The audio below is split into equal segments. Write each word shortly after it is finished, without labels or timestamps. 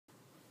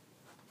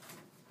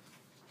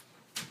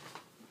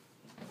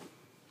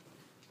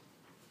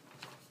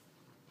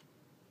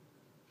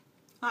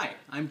Hi,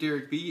 I'm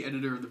Derek B.,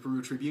 editor of the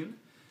Peru Tribune,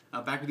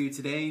 back with you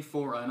today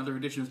for another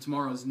edition of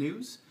Tomorrow's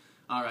News,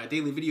 our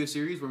daily video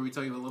series where we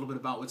tell you a little bit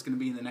about what's going to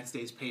be in the next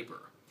day's paper.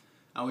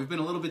 We've been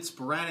a little bit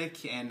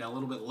sporadic and a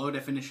little bit low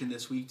definition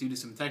this week due to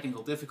some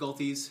technical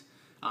difficulties.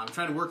 I'm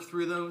trying to work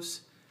through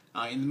those.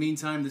 In the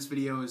meantime, this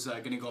video is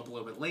going to go up a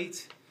little bit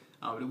late,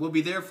 but it will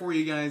be there for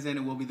you guys and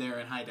it will be there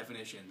in high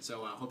definition,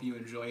 so I hope you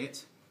enjoy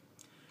it.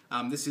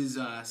 This is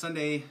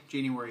Sunday,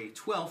 January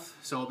 12th,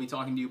 so I'll be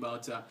talking to you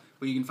about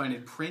what you can find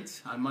in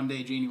print on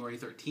Monday, January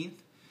 13th,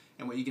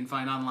 and what you can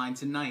find online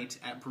tonight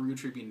at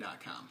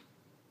perutribune.com.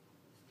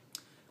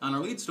 On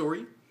our lead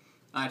story,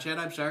 Chad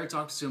Abshire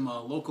talked to some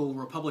local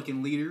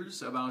Republican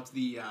leaders about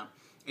the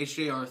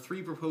HJR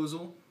 3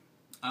 proposal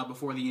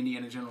before the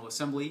Indiana General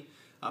Assembly,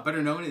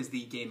 better known as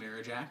the Gay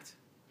Marriage Act.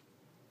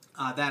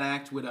 That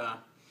act would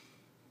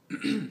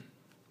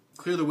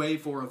clear the way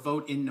for a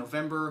vote in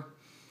November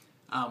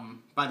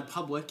by the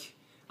public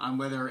on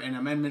whether an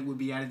amendment would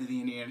be added to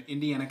the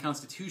Indiana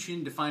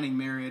Constitution defining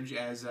marriage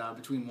as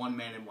between one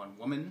man and one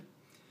woman.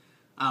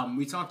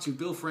 We talked to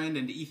Bill Friend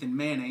and Ethan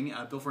Manning.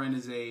 Bill Friend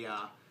is a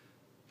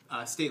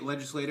state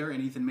legislator,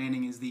 and Ethan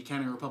Manning is the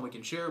county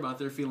Republican chair, about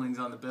their feelings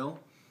on the bill.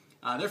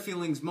 Their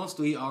feelings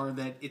mostly are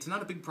that it's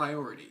not a big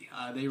priority.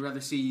 They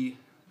rather see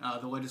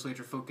the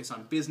legislature focus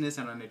on business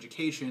and on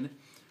education.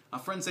 A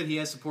friend said he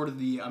has supported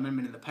the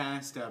amendment in the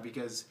past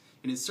because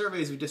in his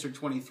surveys of District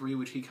 23,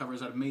 which he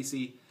covers out of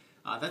Macy,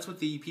 that's what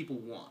the people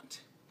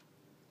want.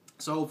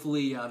 So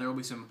hopefully there will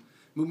be some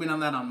movement on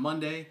that on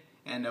Monday,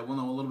 and we'll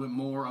know a little bit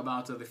more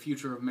about the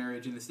future of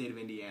marriage in the state of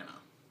Indiana.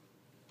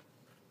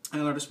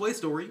 And our display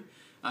story,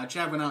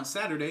 Chad went out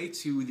Saturday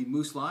to the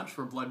Moose Lodge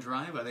for a blood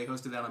drive. They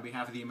hosted that on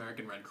behalf of the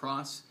American Red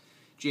Cross.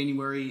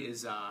 January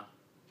is a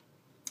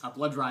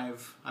blood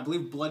drive, I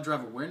believe Blood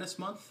Drive Awareness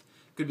Month.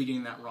 Could be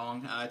getting that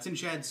wrong. It's in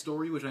Chad's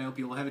story, which I hope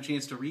you'll have a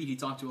chance to read. He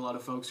talked to a lot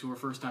of folks who were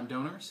first-time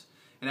donors,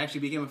 and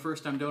actually became a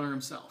first-time donor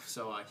himself.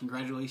 So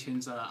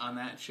congratulations on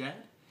that, Chad.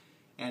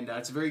 And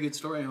it's a very good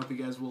story. I hope you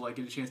guys will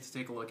get a chance to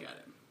take a look at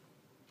it.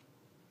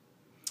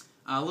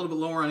 A little bit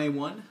lower on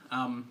A1,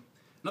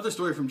 another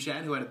story from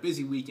Chad, who had a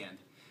busy weekend.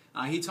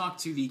 He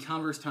talked to the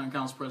Converse Town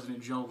Council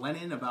President Joe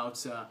Lennon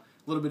about a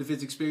little bit of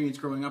his experience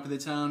growing up in the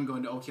town,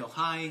 going to Oak Hill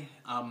High,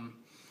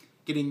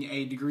 getting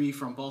a degree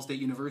from Ball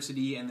State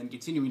University, and then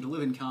continuing to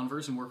live in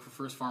Converse and work for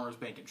First Farmers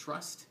Bank and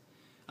Trust.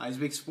 He's a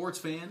big sports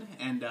fan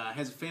and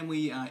has a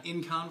family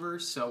in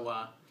Converse,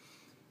 so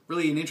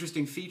really an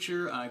interesting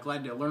feature.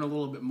 Glad to learn a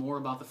little bit more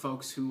about the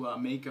folks who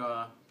make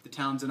the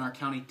towns in our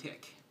county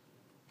tick.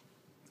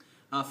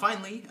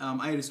 Finally,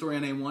 I had a story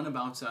on A1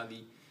 about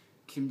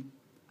the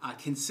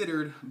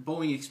considered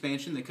Boeing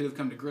expansion that could have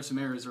come to Grissom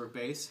Air Reserve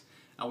Base.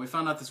 We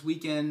found out this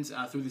weekend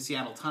through the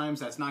Seattle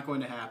Times that's not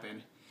going to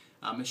happen.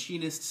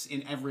 Machinists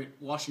in Everett,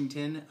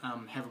 Washington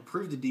have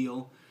approved a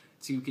deal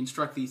to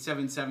construct the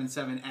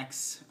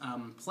 777X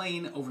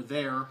plane over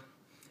there.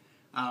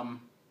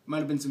 Might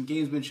have been some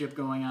gamesmanship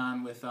going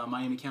on with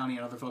Miami County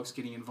and other folks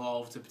getting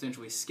involved to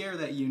potentially scare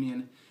that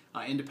union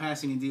into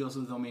passing a deal so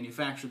that they'll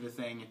manufacture the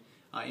thing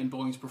in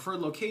Boeing's preferred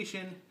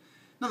location.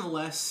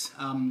 Nonetheless,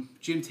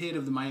 Jim Tidd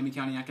of the Miami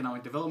County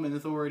Economic Development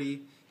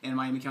Authority and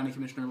Miami County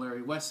Commissioner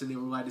Larry West said they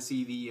were glad to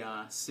see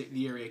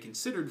the area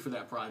considered for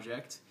that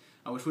project,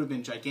 which would have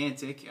been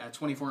gigantic,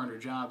 2,400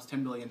 jobs,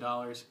 $10 billion.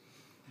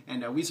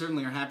 And we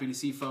certainly are happy to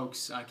see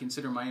folks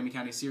consider Miami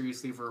County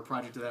seriously for a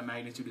project of that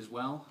magnitude as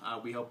well.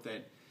 We hope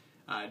that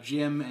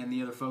Jim and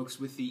the other folks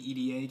with the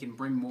EDA can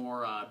bring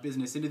more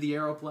business into the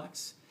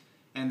Aeroplex,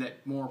 and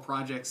that more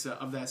projects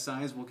of that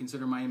size will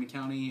consider Miami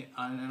County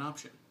an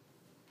option.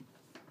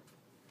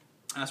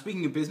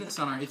 Speaking of business,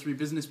 on our A3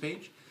 business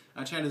page,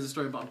 Chad has a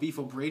story about Beef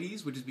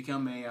O'Brady's, which has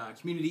become a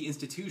community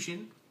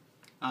institution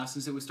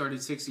since it was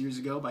started 6 years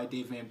ago by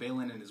Dave Van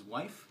Balen and his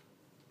wife.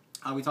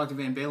 We talked to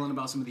Van Balen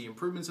about some of the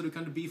improvements that have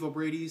come to Beef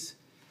O'Brady's,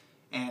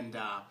 and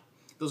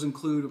those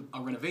include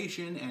a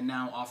renovation and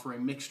now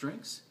offering mixed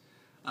drinks.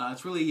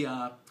 It's really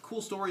a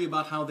cool story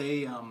about how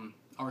they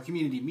are a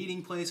community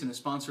meeting place and have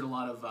sponsored a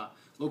lot of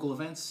local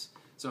events.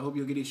 So I hope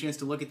you'll get a chance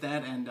to look at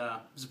that and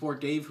support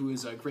Dave, who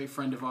is a great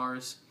friend of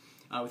ours,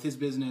 with his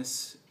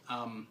business,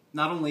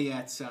 not only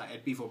at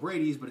Beef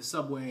O'Brady's, but at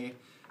Subway,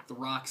 the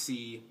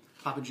Roxy,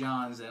 Papa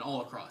John's, and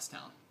all across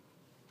town.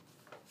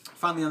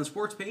 Finally, on the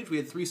sports page, we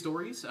had three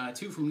stories.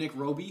 Two from Nick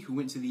Roby, who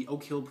went to the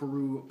Oak Hill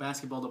Peru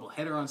basketball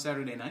doubleheader on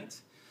Saturday night,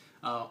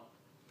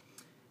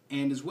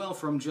 and as well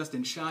from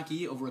Justin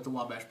Shockey over at the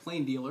Wabash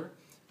Plain Dealer,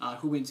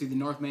 who went to the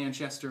North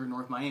Manchester,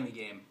 North Miami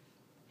game.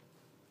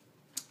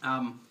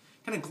 Kind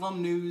of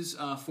glum news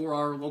for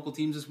our local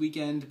teams this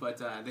weekend,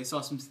 but they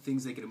saw some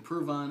things they could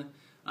improve on.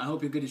 I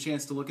hope you'll get a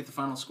chance to look at the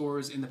final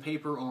scores in the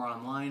paper or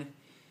online,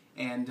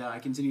 and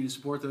continue to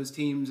support those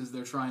teams as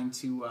they're trying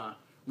to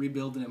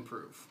rebuild and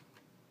improve.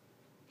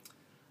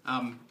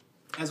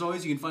 As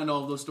always, you can find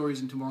all of those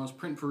stories in tomorrow's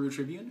print Peru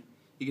Tribune.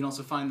 You can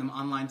also find them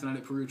online tonight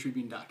at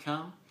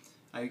perutribune.com.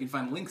 You can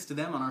find links to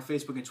them on our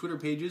Facebook and Twitter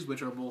pages,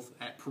 which are both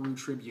at Peru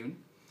Tribune.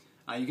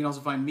 You can also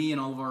find me and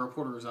all of our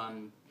reporters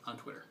on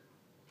Twitter.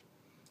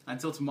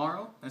 Until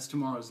tomorrow, that's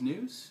tomorrow's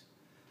news.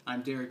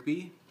 I'm Derek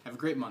B. Have a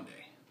great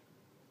Monday.